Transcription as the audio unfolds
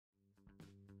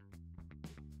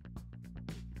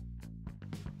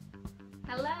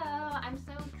Hello! I'm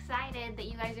so excited that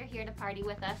you guys are here to party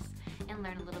with us and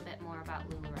learn a little bit more about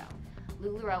LuLaRoe.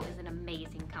 LuLaRoe is an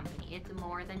amazing company. It's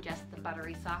more than just the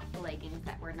buttery soft leggings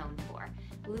that we're known for.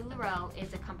 LuLaRoe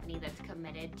is a company that's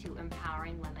committed to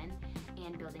empowering women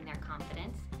and building their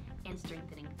confidence and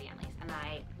strengthening families, and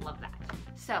I love that.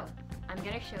 So I'm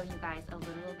going to show you guys a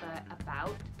little bit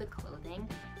about the clothing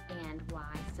and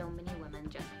why so many women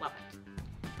just love it.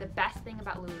 The best thing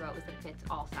about LuLaRoe is that it fits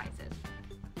all sizes.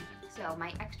 So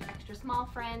my extra small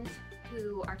friends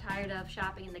who are tired of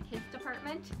shopping in the kids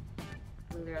department,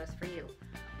 LuLaRoe's for you.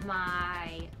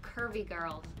 My curvy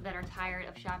girls that are tired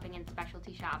of shopping in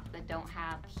specialty shops that don't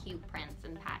have cute prints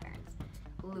and patterns,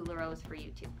 LuLaRoe's for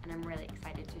you too, and I'm really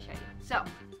excited to show you. So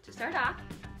to start off,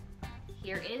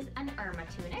 here is an Irma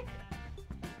tunic.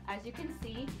 As you can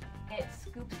see, it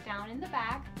scoops down in the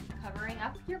back, covering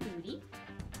up your booty.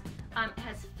 It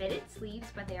has fitted sleeves,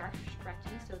 but they are stretchy,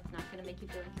 so it's not going to make you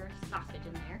feel like you're a sausage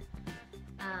in there.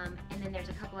 And then there's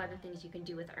a couple other things you can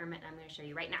do with Irma, and I'm going to show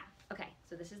you right now. Okay,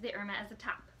 so this is the Irma as a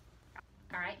top.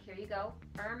 All right, here you go.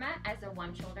 Irma as a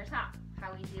one-shoulder top.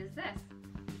 How easy is this?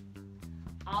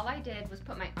 All I did was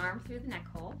put my arm through the neck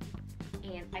hole,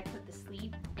 and I put the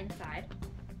sleeve inside,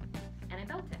 and I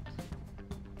belt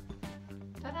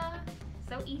it. Ta-da!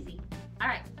 So easy. All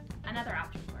right, another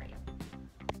option for you.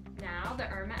 Now the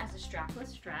Irma as a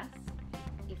strapless dress.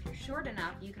 If you're short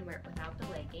enough, you can wear it without the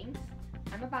leggings.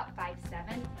 I'm about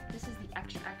 5'7". This is the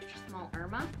extra small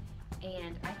Irma,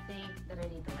 and I think that I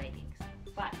need the leggings,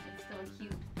 but it's still a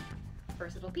cute,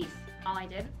 versatile piece. All I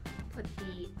did, put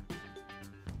the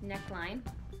neckline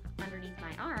underneath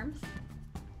my arms,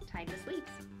 tied the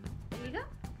sleeves. There you go.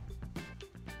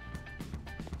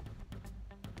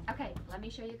 Okay, let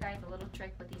me show you guys a little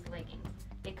trick with these leggings.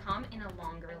 They come in a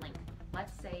longer length.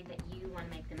 Let's say that you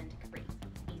want to make them into capris.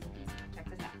 Easy peasy. Check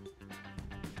this out.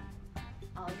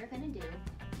 All you're going to do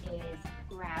is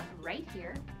grab right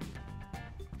here,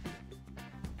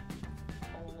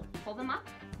 pull them up,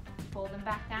 pull them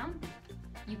back down.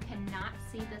 You cannot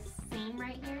see the seam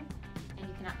right here, and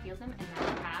you cannot feel them, and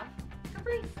now you have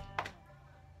capris.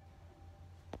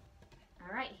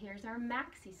 All right, here's our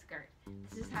maxi skirt.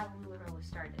 This is how LuLaRoe was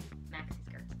started. Maxi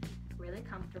skirts, really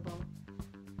comfortable.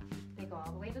 They go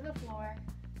all the way to the floor,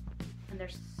 and they're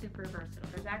super versatile.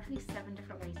 There's actually 7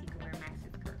 different ways you can wear a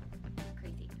maxi skirt.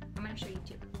 Crazy. I'm going to show you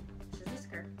 2. This is the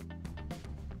skirt,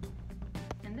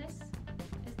 and this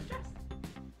is the dress.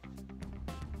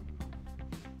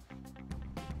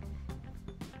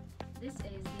 This is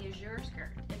the azure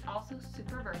skirt. It's also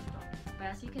super versatile, but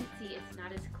as you can see, it's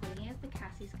not as clingy as the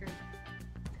Cassie skirt.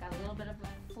 It's got a little bit of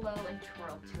a flow and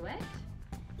twirl to it,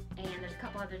 and there's a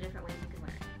couple other different ways you can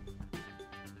wear it.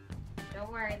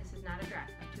 Don't worry, this is not a dress.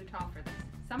 I'm too tall for this.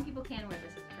 Some people can wear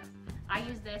this as a dress. I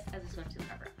use this as a swimsuit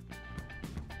cover-up.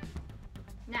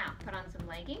 Now, put on some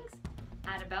leggings,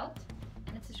 add a belt,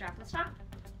 and it's a strapless top.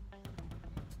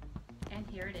 And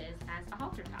here it is as a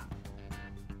halter top.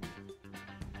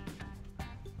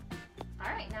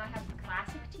 Alright, now I have the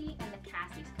classic tee and the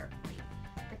Cassie skirt for you.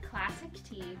 The classic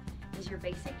tee is your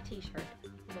basic t-shirt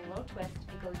with a little twist.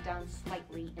 It goes down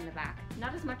slightly in the back.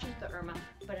 Not as much as the Irma,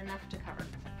 but enough to cover.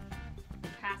 The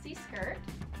Cassie skirt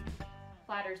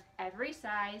flatters every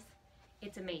size.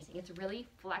 It's amazing. It's really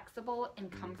flexible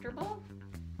and comfortable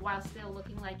while still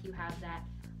looking like you have that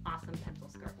awesome pencil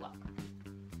skirt look.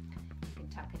 You can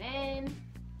tuck it in.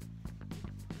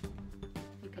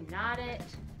 You can knot it.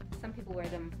 Some people wear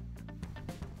them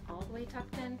all the way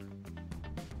tucked in.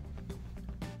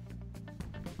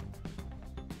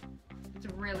 It's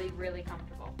really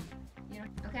comfortable.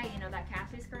 Okay, you know that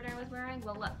Cassie skirt I was wearing?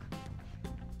 Well, look.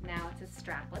 Now it's a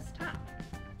strapless top.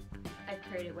 I've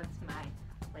paired it with my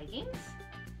leggings,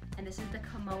 and this is the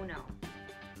kimono.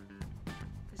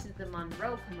 This is the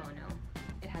Monroe kimono.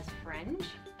 It has fringe,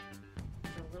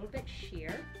 it's a little bit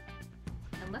sheer,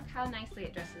 and look how nicely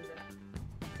it dresses it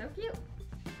up. So cute.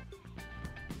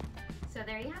 So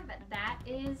there you have it. That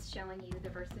is showing you the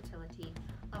versatility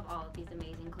of all of these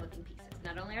amazing clothing pieces.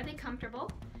 Not only are they comfortable,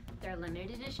 they're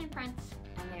limited edition prints,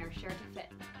 and they are sure to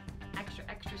fit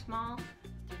extra small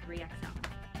through 3XL.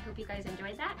 I hope you guys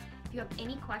enjoyed that. If you have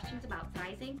any questions about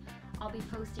sizing, I'll be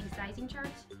posting sizing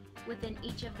charts within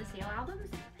each of the sale albums,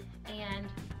 and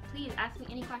please ask me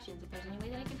any questions. If there's any way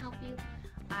that I can help you,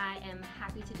 I am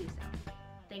happy to do so.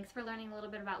 Thanks for learning a little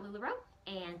bit about LuLaRoe,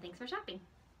 and thanks for shopping.